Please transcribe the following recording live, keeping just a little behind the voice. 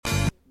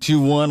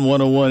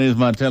21-101 is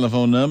my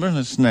telephone number.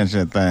 Let's snatch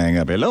that thing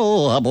up.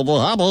 Hello, hubble.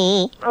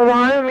 Oh, well,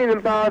 I didn't mean to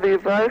bother you,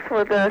 but I just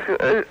wanted to ask you,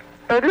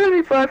 are there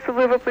any blacks that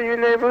live up in your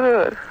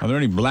neighborhood? Are there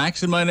any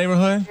blacks in my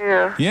neighborhood?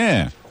 Yeah.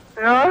 Yeah.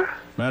 Yeah?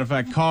 Matter of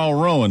fact, Carl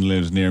Rowan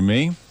lives near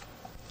me.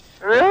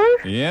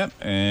 Really? Yep,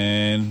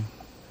 and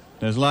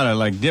there's a lot of,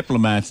 like,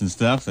 diplomats and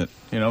stuff that,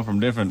 from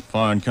different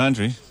foreign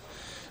countries.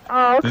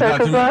 Oh, okay,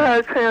 because I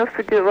had a chance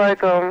to get,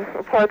 like,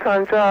 a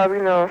part-time job,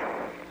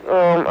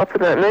 up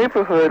in that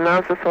neighborhood, and I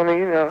was just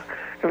only,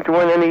 if there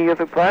weren't any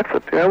other blacks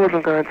up there, I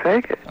wasn't going to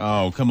take it.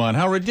 Oh, come on,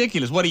 how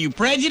ridiculous. What, are you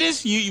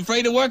prejudiced? You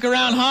afraid to work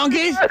around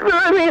honkies?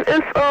 I mean,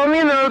 it's,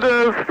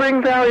 the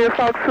Spring Valley or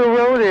Foxhall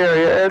Road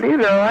area, and,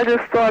 I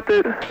just thought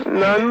that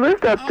none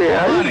lived up there.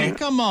 Honey,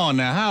 come on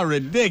now, how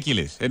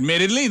ridiculous.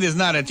 Admittedly, there's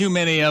not too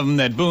many of them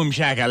that boom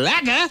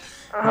shakalaka.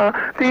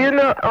 Do you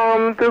know,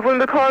 does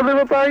Linda Carter live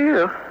up by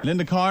you?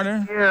 Linda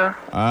Carter? Yeah.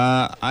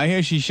 I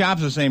hear she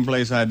shops the same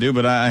place I do,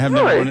 but I have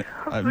never Really?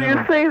 Have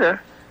you seen her?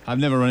 I've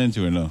never run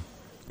into her, no.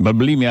 But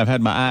believe me, I've had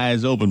my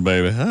eyes open,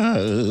 baby.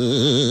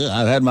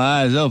 I've had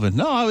my eyes open.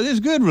 No, there's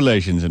good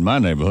relations in my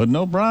neighborhood.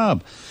 No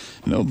prob.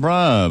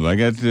 I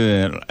got,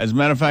 as a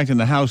matter of fact, in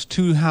the house,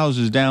 2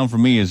 houses down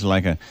from me is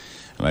like a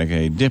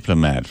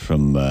diplomat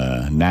from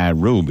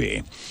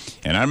Nairobi.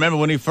 And I remember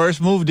when he first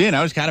moved in,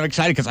 I was kind of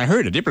excited because I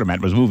heard a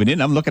diplomat was moving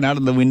in. I'm looking out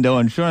of the window,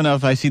 and sure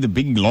enough, I see the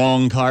big,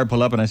 long car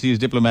pull up, and I see his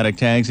diplomatic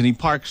tags, and he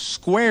parks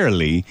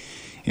squarely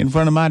in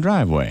front of my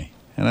driveway.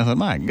 And I thought,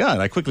 my God,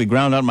 I quickly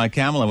ground out my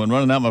Camel. I went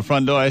running out my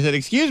front door. I said,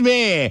 excuse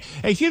me,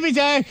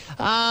 sir.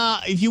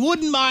 If you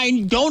wouldn't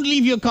mind, don't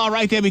leave your car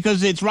right there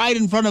because it's right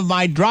in front of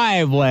my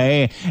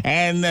driveway.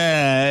 And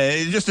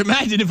just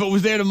imagine if it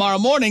was there tomorrow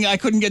morning, I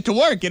couldn't get to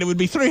work. And it would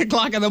be 3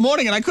 o'clock in the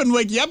morning, and I couldn't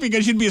wake you up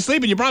because you'd be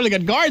asleep, and you probably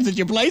got guards at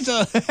your place.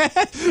 So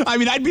I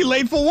mean, I'd be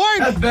late for work.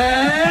 That's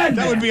bad.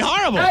 That would be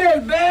horrible. That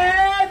is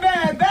bad.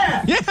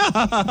 Yeah.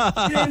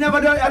 I've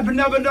never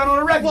done on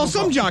a record. Well,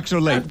 some jocks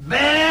are late. That's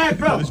bad,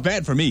 bro. Well, it's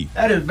bad for me.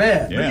 That is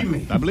bad. Yeah, Believe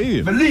me. I believe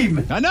you. Believe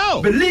me. I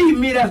know. Believe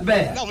me, that's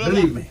bad. No,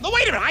 believe me. No,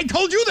 wait a minute. I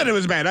told you that it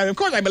was bad. Of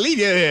course I believe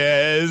you.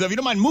 So if you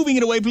don't mind moving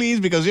it away, please,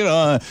 because,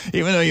 even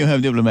though you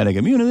have diplomatic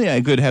immunity,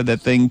 I could have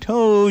that thing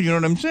towed, you know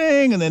what I'm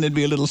saying? And then there'd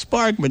be a little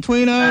spark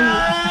between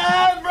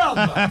us.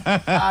 Brother.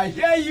 I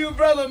hear you,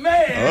 brother,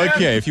 man.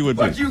 Okay, if you would.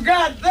 What you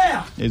got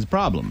there is a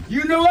problem.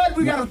 You know what?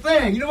 We got a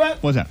thing. You know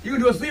what? What's that? You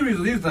can do a series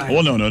of these things.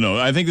 Oh, no.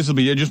 I think this will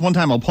be just one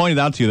time. I'll point it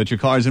out to you that your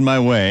car's in my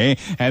way.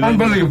 And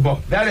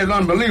unbelievable. That is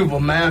unbelievable,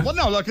 man. Well,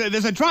 no, look,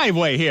 there's a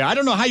driveway here. I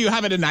don't know how you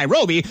have it in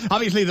Nairobi.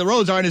 Obviously, the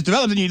roads aren't as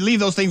developed, and you leave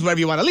those things wherever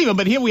you want to leave them.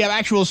 But here we have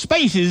actual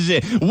spaces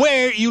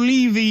where you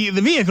leave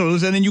the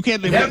vehicles, and then you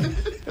can't leave them.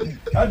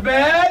 That's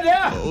bad,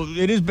 yeah. Oh,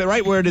 it is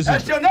right where it is.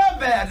 That's still not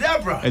bad,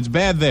 that, bro. It's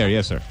bad there,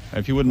 yes, sir.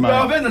 If you wouldn't mind.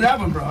 I've been to that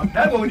one, bro.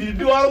 That's what we need to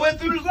do all the way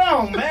through the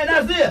song, man.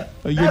 That's it.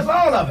 That's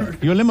all of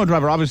it. Your limo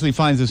driver obviously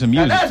finds this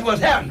amusing. Now that's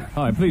what's happening.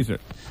 All right, please, sir.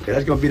 Okay,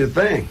 that's going to be the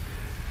thing.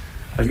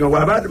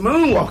 What about the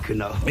moonwalking,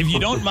 though? If you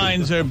don't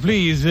mind, sir,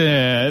 please,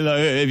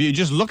 if you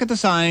just look at the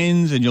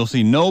signs and you'll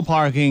see no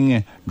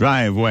parking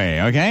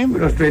driveway, okay? We're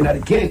going to straighten out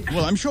the kinks.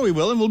 Well, I'm sure we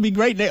will, and we'll be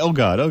great. Oh,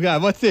 God,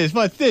 what's this?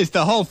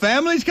 The whole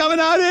family's coming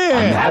out here.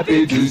 I'm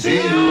happy to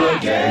see you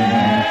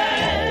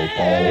again.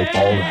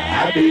 Paul,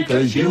 happy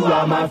because you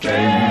are my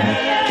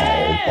friend.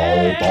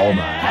 Paul,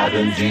 I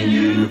haven't seen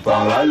you for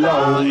a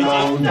long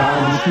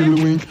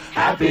time.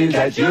 Happy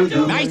that you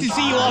do. Nice to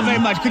see you all very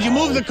much. Could you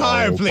move the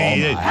car,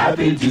 please?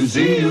 Happy to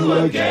see you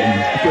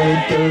again.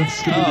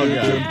 Oh, God.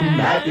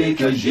 Happy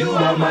because you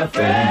are my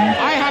friend.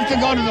 I have to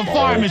go to the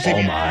pharmacy.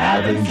 I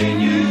haven't seen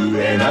you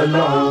in a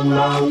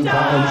long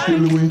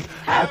time.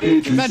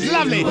 Happy to That's see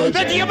lovely. you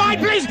again. Do you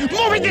mind, please?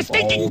 Moving the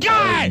stinking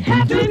car!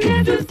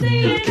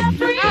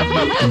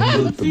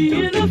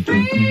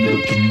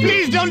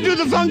 Please don't do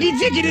the funky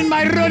chicken in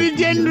my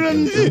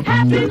rhododendrons.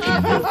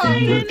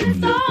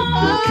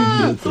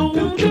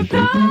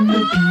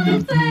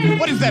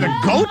 What is that, a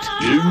goat?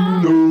 You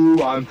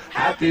know I'm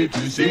happy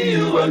to see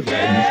you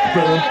again.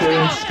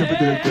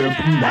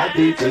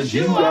 Happy because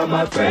you are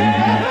my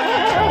friend.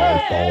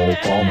 Paul,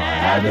 I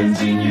haven't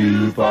seen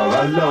you for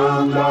a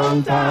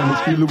long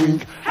time.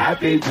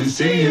 Happy to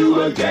see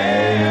you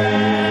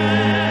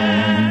again.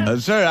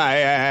 Sir,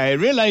 I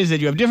realize that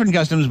you have different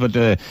customs, but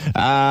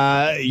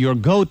your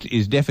goat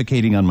is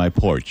defecating on my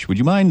porch. Would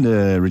you mind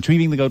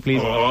retrieving the goat,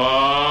 please? Oh,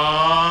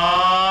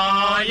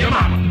 your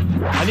mama.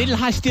 A little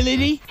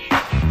hostility?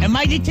 Am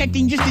I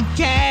detecting just a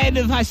tad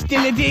of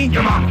hostility?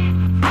 Your mama.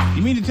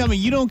 You mean to tell me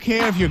you don't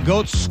care if your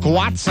goat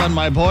squats on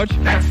my porch?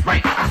 That's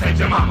right. I said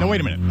your mama. No,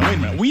 wait a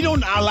minute. We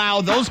don't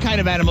allow those kind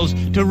of animals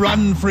to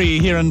run free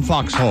here in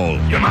Foxhall.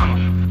 Your mama.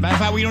 Matter of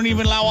fact, we don't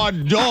even allow our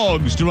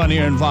dogs to run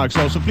here in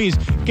Foxhall. So please,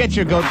 get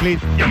your goat,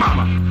 please. Your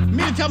mama. You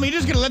mean to tell me you're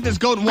just going to let this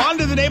goat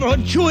wander the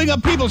neighborhood chewing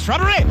up people's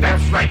shrubbery?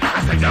 That's right.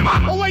 I said your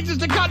mama. Oh, wait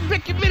just a cotton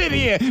pick a minute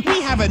here.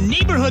 We have a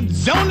neighborhood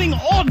zoning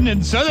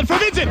ordinance, sir, that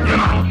forbids it. Your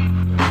mama.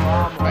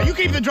 Now, you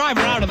keep the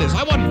driver out of this.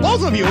 I want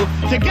both of you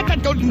to get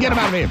that goat and get him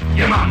out of here.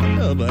 Your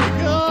mama.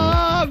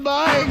 Oh,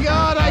 my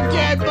God, I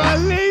can't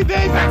believe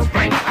this. That's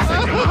right. I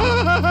said your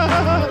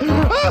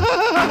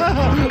mama.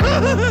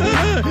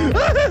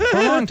 For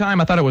a long time,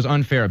 I thought it was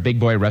unfair of big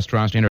boy restaurants to